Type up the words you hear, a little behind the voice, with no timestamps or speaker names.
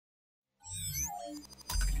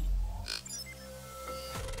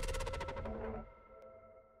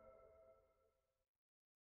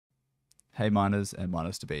Hey miners and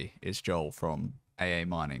miners to be, it's Joel from AA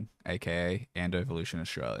Mining, aka AndoVolution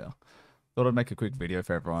Australia. Thought I'd make a quick video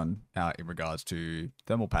for everyone in regards to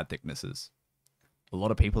thermal pad thicknesses. A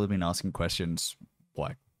lot of people have been asking questions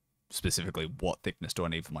like specifically what thickness do I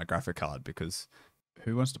need for my graphic card, because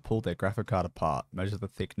who wants to pull their graphic card apart, measure the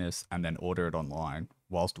thickness, and then order it online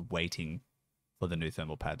whilst waiting for the new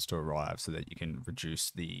thermal pads to arrive so that you can reduce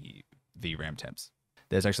the VRAM temps?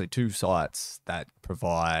 There's actually two sites that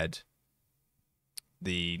provide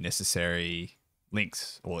the necessary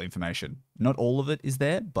links or information. Not all of it is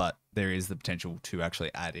there, but there is the potential to actually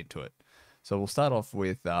add into it. So we'll start off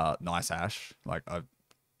with NiceHash.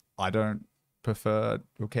 I don't prefer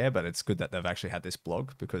or care, but it's good that they've actually had this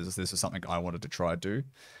blog, because this is something I wanted to try and do,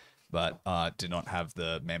 but did not have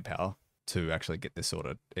the manpower to actually get this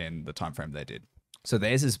sorted in the time frame they did. So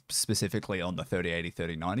theirs is specifically on the 3080,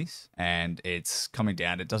 3090s, and it's coming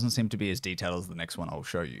down. It doesn't seem to be as detailed as the next one I'll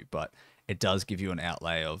show you, but it does give you an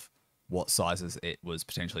outlay of what sizes it was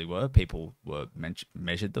potentially were. People were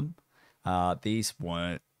measured them. These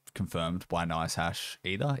weren't confirmed by NiceHash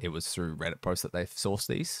either. It was through Reddit posts that they sourced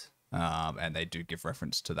these, and they do give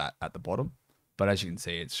reference to that at the bottom. But as you can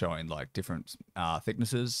see, it's showing like different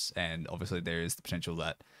thicknesses, and obviously there is the potential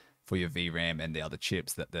that for your VRAM and the other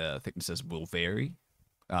chips that the thicknesses will vary.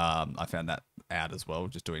 I found that out as well,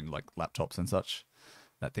 just doing like laptops and such,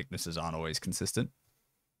 that thicknesses aren't always consistent.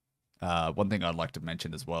 One thing I'd like to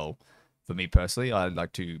mention as well, for me personally, I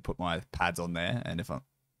like to put my pads on there, and if I'm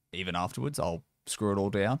even afterwards, I'll screw it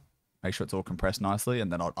all down, make sure it's all compressed nicely,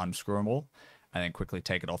 and then I'll unscrew them all, and then quickly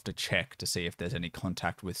take it off to check to see if there's any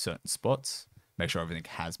contact with certain spots, make sure everything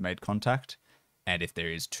has made contact, and if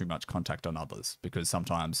there is too much contact on others, because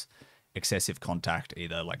sometimes excessive contact,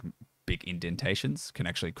 either like big indentations, can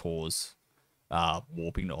actually cause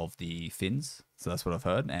warping of the fins. So that's what I've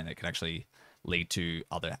heard, and it can actually lead to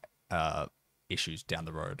other issues down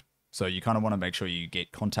the road. So you kind of want to make sure you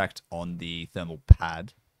get contact on the thermal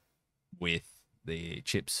pad with the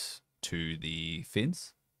chips to the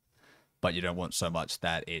fins, but you don't want so much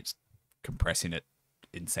that it's compressing it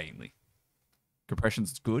insanely.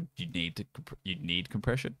 Compression's good. You need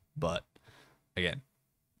compression, but again,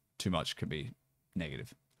 too much can be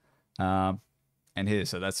negative. And here,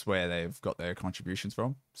 so that's where they've got their contributions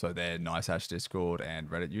from. So they're NiceHash Discord and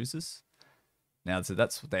Reddit users. Now, so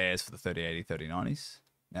that's theirs for the 3080, 3090s.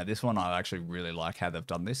 Now, this one, I actually really like how they've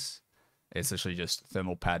done this. It's actually just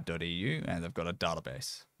thermalpad.eu, and they've got a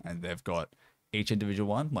database, and they've got each individual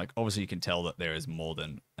one. Like, obviously, you can tell that there is more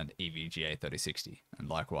than an EVGA 3060, and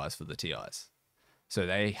likewise for the TIs. So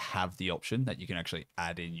they have the option that you can actually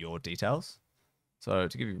add in your details. So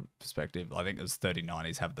to give you perspective, I think those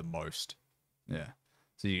 3090s have the most. Yeah.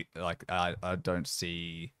 So you like, I don't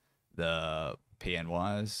see the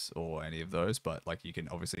PNYs or any of those, but like you can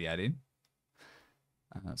obviously add in.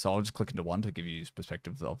 So I'll just click into one to give you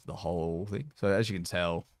perspective of the whole thing. So as you can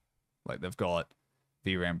tell, like they've got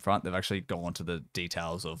VRAM front. They've actually gone to the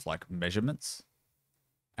details of like measurements,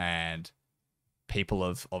 and people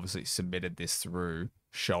have obviously submitted this through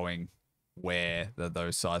showing where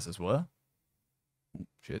those sizes were. Oh,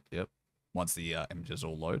 shit, yep. Once the images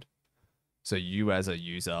all load. So you as a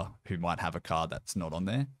user who might have a card that's not on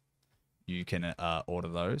there, you can order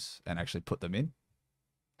those and actually put them in,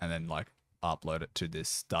 and then like upload it to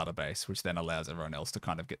this database, which then allows everyone else to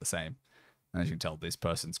kind of get the same. And as you can tell, this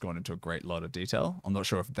person's gone into a great lot of detail. I'm not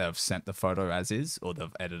sure if they've sent the photo as is or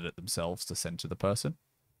they've edited it themselves to send to the person.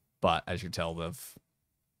 But as you can tell, they've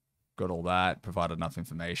got all that, provided enough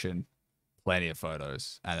information, plenty of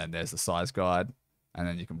photos. And then there's the size guide. And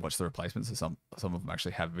then you can watch the replacements. So some of them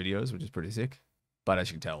actually have videos, which is pretty sick. But as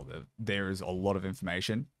you can tell, there is a lot of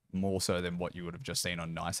information, more so than what you would have just seen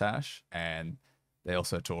on NiceHash. And they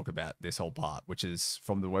also talk about this whole part, which is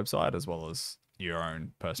from the website as well as your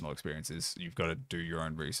own personal experiences. You've got to do your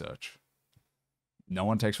own research. No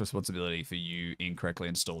one takes responsibility for you incorrectly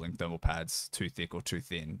installing thermal pads too thick or too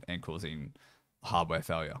thin and causing hardware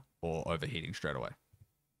failure or overheating straight away.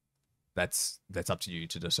 That's up to you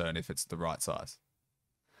to discern if it's the right size.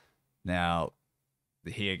 Now,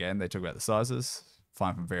 here again, they talk about the sizes.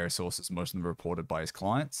 Find from various sources, most of them are reported by his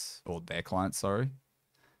clients, or their clients, sorry,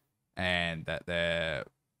 and that they're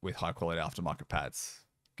with high quality aftermarket pads,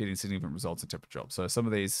 getting significant results in temperature drops. So some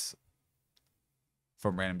of these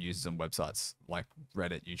from random users on websites like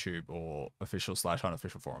Reddit, YouTube, or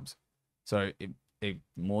official/unofficial forums. So it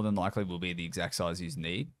more than likely will be the exact size you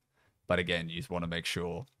need. But again, you just want to make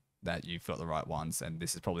sure that you've got the right ones, and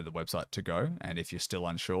this is probably the website to go. And if you're still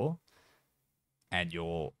unsure and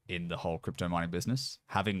you're in the whole crypto mining business,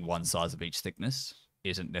 having one size of each thickness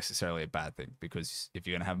isn't necessarily a bad thing, because if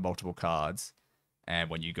you're going to have multiple cards And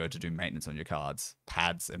when you go to do maintenance on your cards,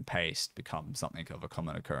 pads and paste become something of a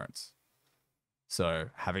common occurrence. So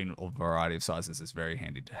having a variety of sizes is very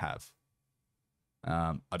handy to have.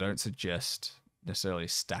 I don't suggest necessarily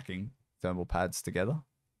stacking thermal pads together,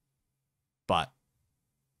 but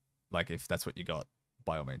like if that's what you got,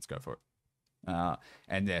 by all means, go for it.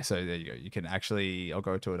 And yeah, so there you go. You can actually, I'll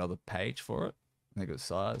go to another page for it. I think it was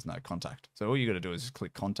size, no, contact. So all you got to do is just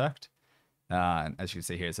click contact. And as you can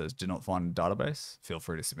see here, it says, do not find a database. Feel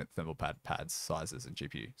free to submit thermal pads, sizes, and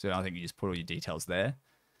GPU. So I think you just put all your details there.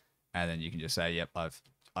 And then you can just say, yep,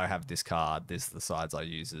 I have this card, this is the size I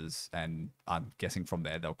uses. And I'm guessing from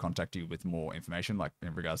there, they'll contact you with more information, like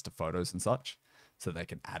in regards to photos and such, so they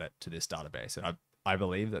can add it to this database. And I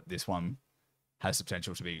believe that this one has the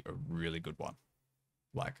potential to be a really good one,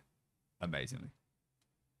 like amazingly.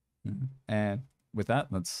 And with that,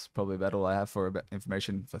 that's probably about all I have for about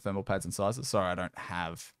information for thermal pads and sizes. Sorry, I don't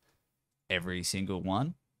have every single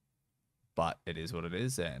one, but it is what it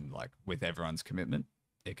is. And like with everyone's commitment,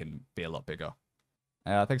 it can be a lot bigger.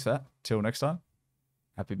 Thanks for that. Till next time,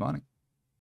 happy mining.